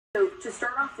To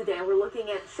start off the day, we're looking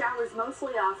at showers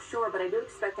mostly offshore, but I do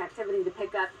expect activity to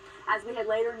pick up as we head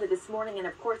later into this morning and,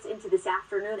 of course, into this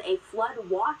afternoon. A flood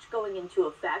watch going into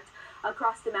effect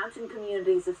across the mountain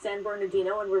communities of San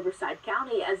Bernardino and Riverside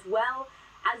County, as well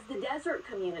as the desert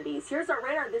communities. Here's our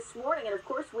radar this morning, and of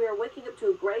course we are waking up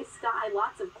to a gray sky,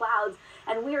 lots of clouds,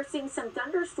 and we are seeing some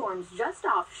thunderstorms just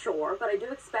offshore, but I do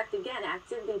expect, again,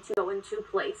 activity to go into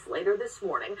place later this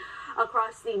morning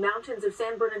across the mountains of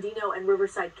San Bernardino and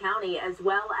Riverside County, as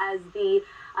well as the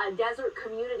desert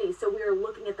communities. So we are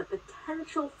looking at the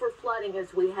potential for flooding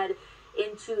as we head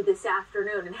into this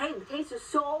afternoon. And hey, the case is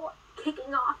so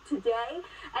kicking off today,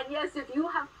 and yes, if you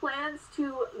have plans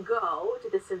to go to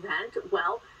this event,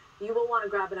 well, you will want to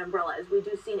grab an umbrella, as we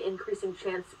do see an increasing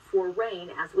chance for rain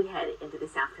as we head into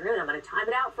this afternoon. I'm going to time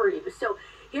it out for you. So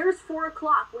here's 4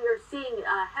 o'clock. We are seeing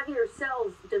heavier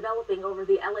cells developing over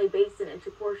the LA basin into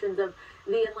portions of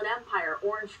the Inland Empire,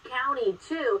 Orange County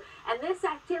too, and this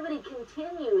activity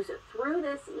continues through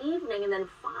this evening, and then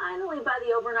finally by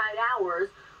the overnight hours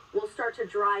will start to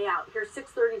dry out. Here's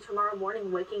 6:30 tomorrow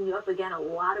morning, waking you up again. A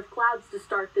lot of clouds to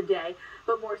start the day,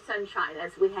 but more sunshine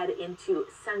as we head into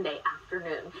Sunday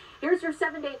afternoon. Here's your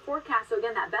 7-day forecast. So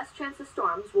again, that best chance of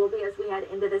storms will be as we head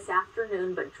into this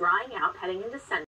afternoon, but drying out heading into Sunday.